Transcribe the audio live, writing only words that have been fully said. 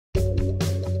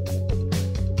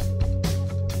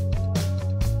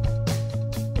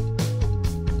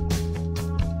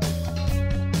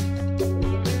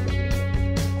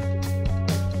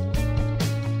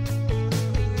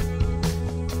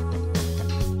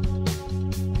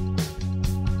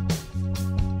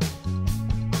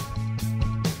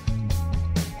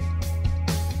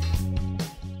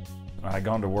I'd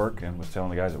gone to work and was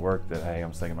telling the guys at work that, hey, I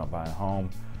was thinking about buying a home.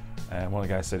 And one of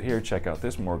the guys said, here, check out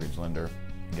this mortgage lender.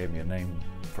 And gave me a name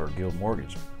for Guild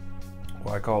Mortgage.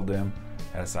 Well, I called them,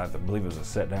 I believe it was a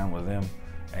sit down with them,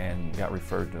 and got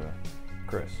referred to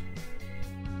Kris.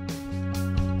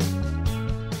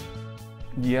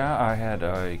 Yeah, I had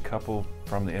a couple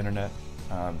from the internet,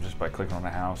 just by clicking on a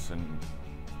house and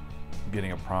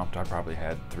getting a prompt. I probably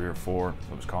had 3 or 4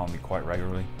 that was calling me quite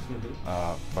regularly.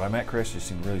 But I met Kris, she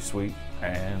seemed really sweet,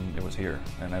 and it was here.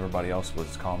 And everybody else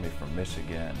was calling me from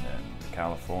Michigan and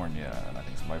California, and I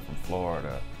think somebody from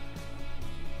Florida.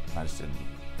 I just didn't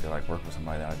feel like working with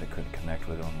somebody that I could connect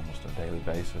with on almost a daily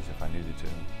basis if I needed to,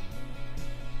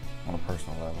 on a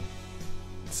personal level.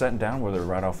 Sitting down with her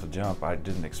right off the jump, I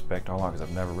didn't expect all along because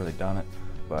I've never really done it,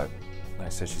 but like I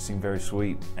said, she seemed very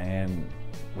sweet, and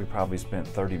we probably spent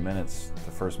 30 minutes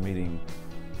the first meeting,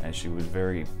 and she was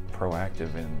very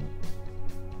proactive in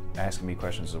asking me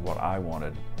questions of what I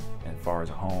wanted as far as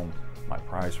a home, my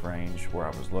price range, where I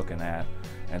was looking at,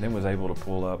 and then was able to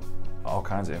pull up all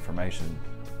kinds of information,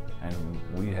 and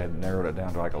we had narrowed it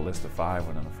down to like a list of 5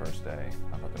 within the first day.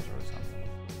 I thought that was really something.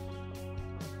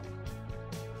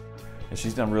 And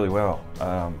she's done really well.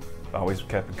 Always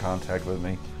kept in contact with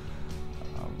me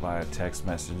via text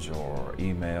message or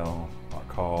email or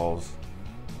calls.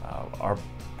 Our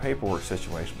paperwork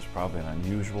situation was probably an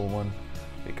unusual one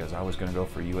because I was going to go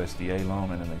for a USDA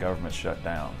loan and then the government shut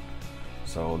down.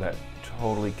 So that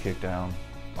totally kicked down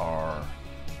our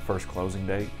first closing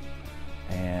date,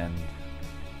 and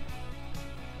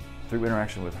through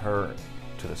interaction with her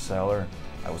to the seller,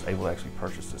 I was able to actually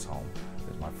purchase this home.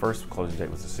 My first closing date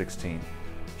was the 16th.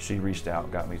 She reached out,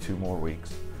 got me 2 more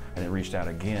weeks, and it reached out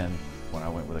again when I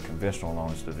went with a conventional loan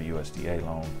instead of the USDA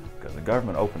loan, because the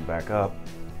government opened back up,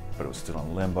 but it was still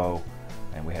in limbo,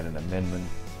 and we had an amendment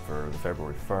for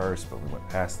February 1st, but we went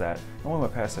past that. And we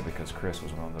went past that because Kris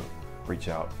was willing to reach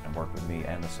out and work with me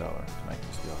and the seller to make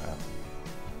this deal happen.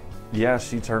 Yeah,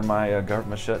 she turned my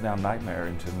government shutdown nightmare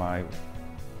into my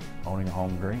owning a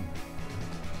home dream.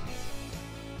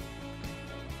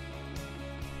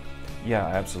 Yeah,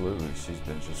 absolutely. She's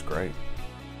been just great.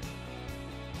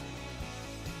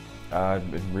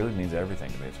 It really means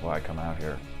everything to me. It's why I come out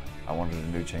here. I wanted a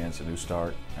new chance, a new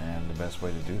start, and the best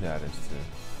way to do that is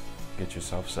to get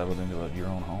yourself settled into your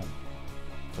own home.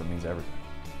 So it means everything.